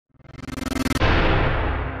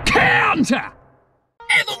Hunter!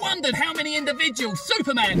 Ever wondered how many individuals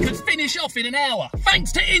Superman could finish off in an hour?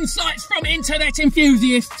 Thanks to insights from internet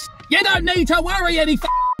enthusiasts, you don't need to worry any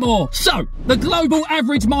more. So, the global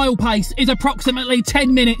average mile pace is approximately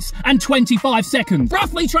 10 minutes and 25 seconds,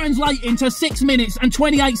 roughly translating to 6 minutes and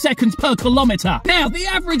 28 seconds per kilometre. Now, the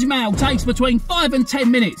average male takes between 5 and 10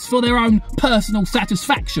 minutes for their own personal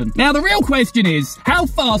satisfaction. Now, the real question is, how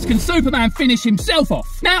fast can Superman finish himself off?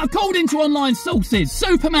 Now, according to online sources,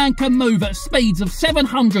 Superman can move at speeds of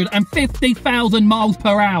 750,000 miles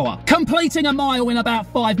per hour, completing a mile in about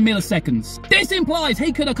 5 milliseconds. This implies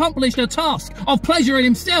he could accomplish the task of pleasuring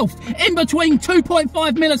himself in between 2.5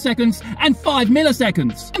 milliseconds and 5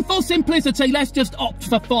 milliseconds. And for simplicity, let's just opt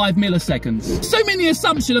for 5 milliseconds. Assuming the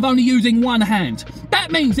assumption of only using one hand, that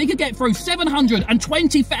means he could get through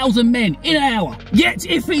 720,000 men in an hour. Yet,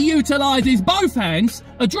 if he utilises both hands,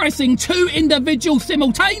 addressing 2 individuals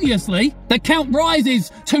simultaneously, the count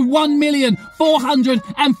rises to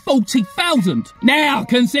 1,440,000. Now,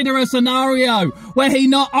 consider a scenario where he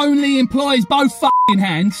not only employs both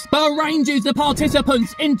hands, but arranges the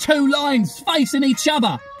participants in 2 lines facing each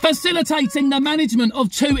other, facilitating the management of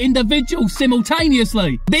 2 individuals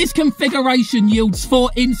simultaneously. This configuration yields 4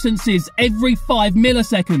 instances every 5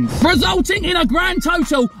 milliseconds, resulting in a grand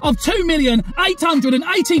total of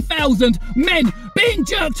 2,880,000 men being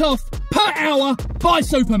jerked off per hour by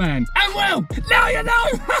Superman. And well, now you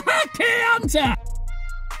know, Key Hunter!